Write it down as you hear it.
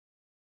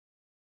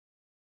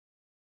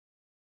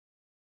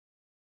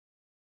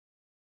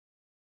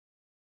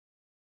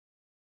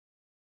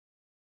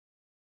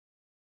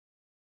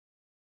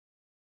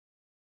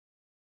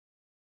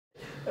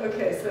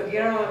Okay, so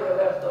Guillermo and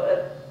Roberto,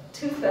 at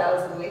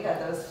 2000 we had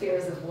those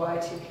fears of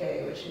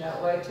Y2K, which now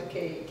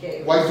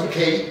Y2K.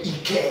 Y2K,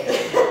 Ike.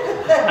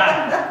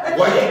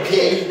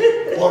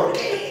 Y2K,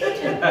 porque.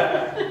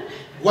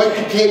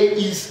 Y2K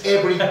is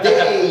every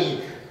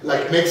day.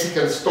 Like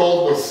Mexicans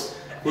told us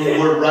when we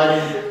were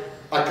writing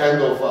a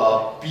kind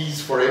of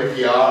piece for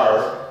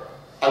NPR.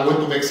 I went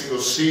to Mexico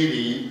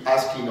City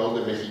asking all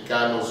the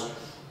Mexicanos,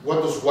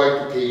 what does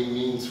Y2K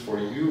means for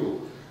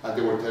you? And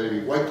they were telling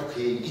me,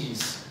 Y2K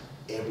is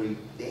every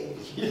day.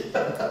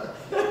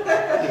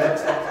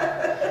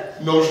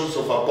 Notions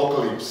of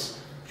apocalypse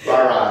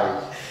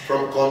vary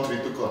from country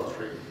to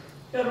country.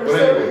 Yeah, but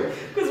anyway.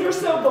 Because we're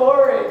so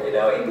boring, you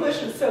know,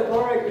 English is so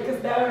boring,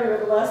 because now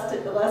the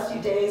last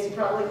few days you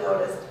probably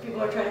noticed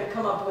people are trying to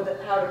come up with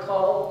how to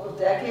call the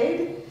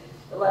decade.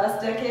 The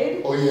last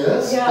decade? Oh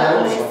yes?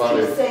 Yeah, and they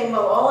keep saying,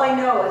 well, all I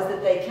know is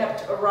that they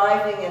kept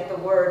arriving at the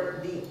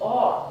word the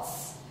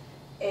aughts,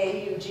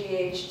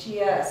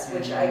 A-U-G-H-T-S,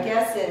 which I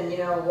guess in, you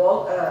know,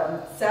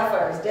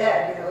 Sapphire's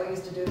Dead, you know, he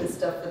used to do this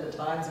stuff for the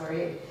Times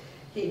where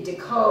he'd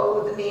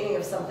decode the meaning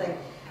of something.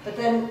 But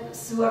then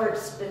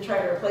whoever's been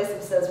trying to replace him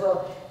says,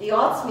 well, the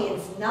aughts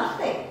means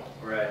nothing.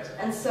 Right.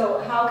 And so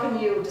how can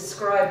you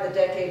describe the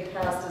decade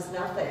past as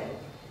nothing?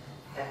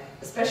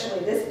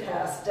 Especially this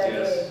past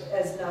decade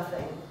as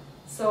nothing.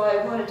 So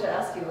I wanted to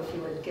ask you if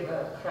you would give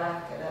a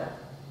crack at a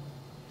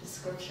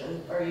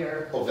description, or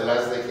your... Of the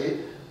last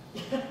decade?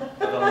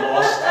 The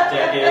lost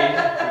decade,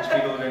 which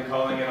people have been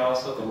calling it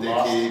also, the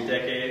lost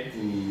decade.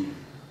 Mm.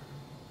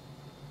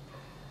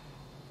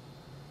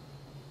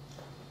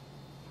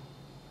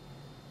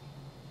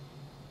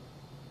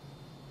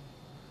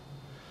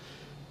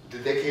 The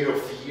decade of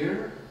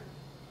fear?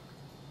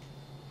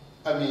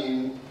 I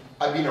mean,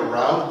 I've been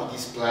around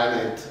this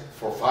planet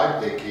for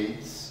 5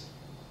 decades.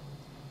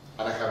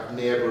 And I have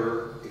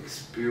never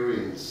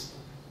experienced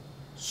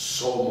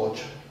so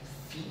much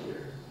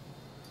fear.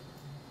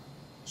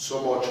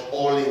 So much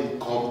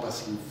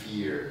all-encompassing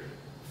fear.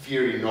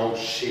 Fear in all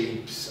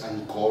shapes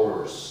and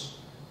colors.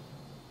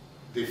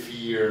 The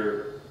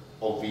fear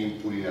of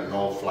being put in a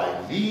no-fly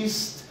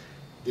list.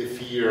 The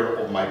fear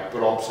of my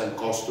props and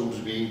costumes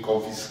being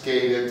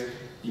confiscated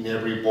in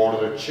every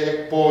border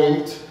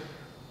checkpoint.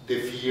 The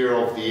fear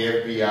of the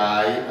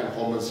FBI and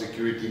Homeland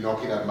Security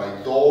knocking at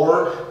my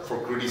door for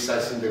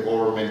criticizing the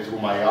government through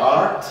my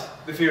art.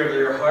 The fear of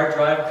your hard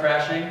drive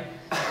crashing.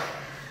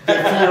 The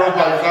fear of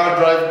my hard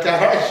drive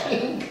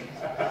crashing.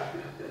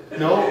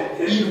 No,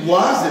 it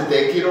was a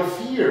decade of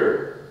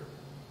fear.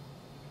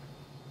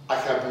 I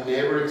have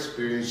never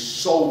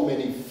experienced so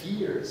many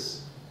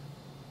fears.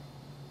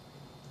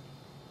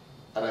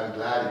 And I'm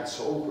glad it's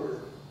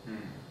over.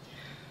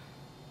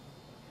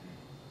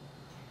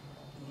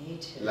 Me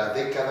too. La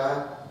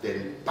década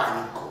del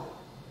pánico.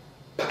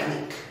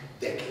 Panic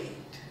decade.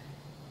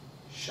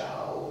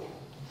 Ciao.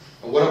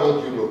 And what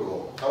about you,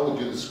 Loco? How would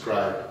you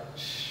describe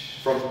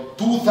from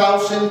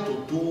 2000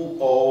 to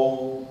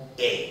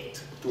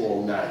 2008,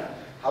 2009?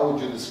 How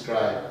would you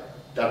describe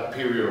that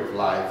period of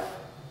life?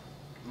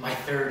 My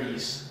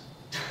 30s.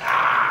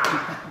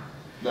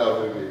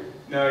 No, maybe.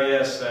 No,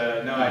 yes,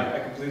 no, I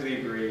completely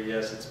agree.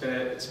 Yes, it's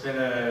been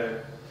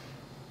a,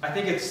 I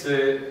think it's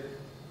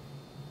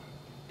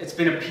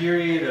been a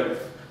period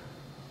of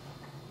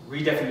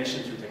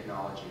redefinition through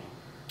technology.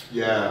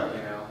 Yeah.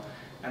 You know,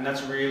 and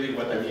that's really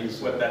what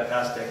that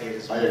past decade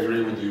is. I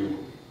agree with you.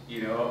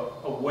 You know,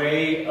 a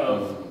way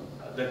of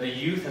that the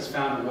youth has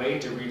found a way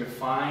to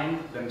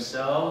redefine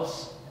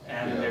themselves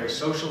and their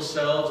social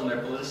selves and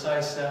their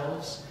politicized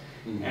selves,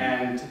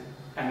 and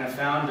have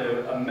found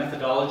a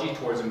methodology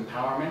towards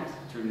empowerment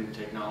through new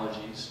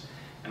technologies,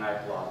 and I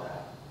applaud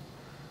that.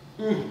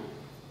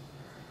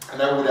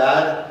 And I would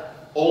add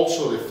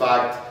also the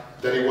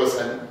fact that it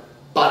was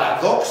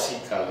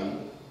paradoxically,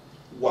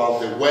 while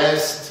the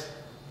West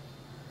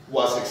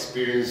was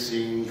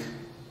experiencing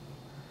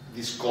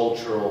this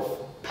culture of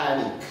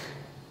panic,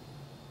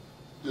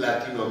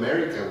 Latin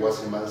America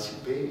was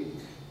emancipating.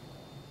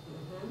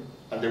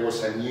 And there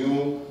was a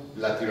new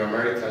Latin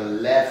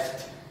American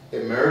left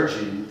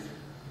emerging,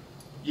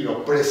 you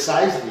know,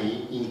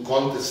 precisely in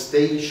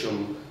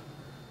contestation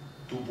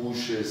to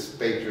Bush's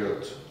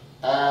Patriot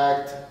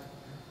Act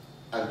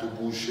and to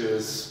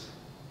Bush's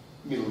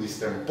Middle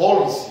Eastern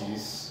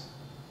policies.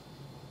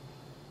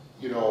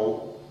 You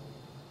know,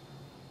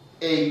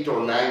 8 or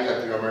 9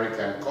 Latin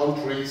American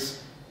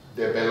countries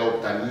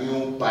developed a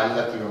new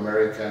pan-Latin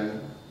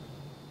American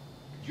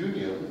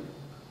union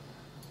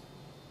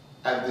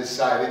and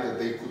decided that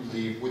they could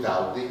live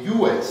without the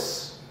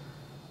US.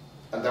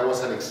 And that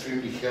was an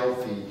extremely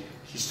healthy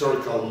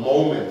historical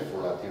moment for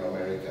Latin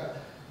America,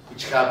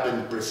 which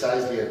happened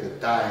precisely at the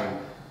time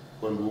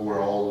when we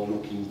were all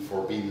looking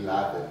for Bin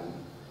Laden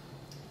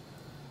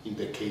in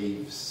the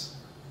caves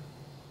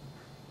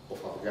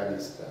of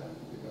Afghanistan,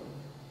 you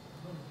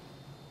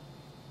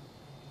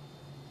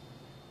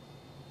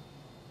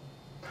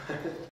know.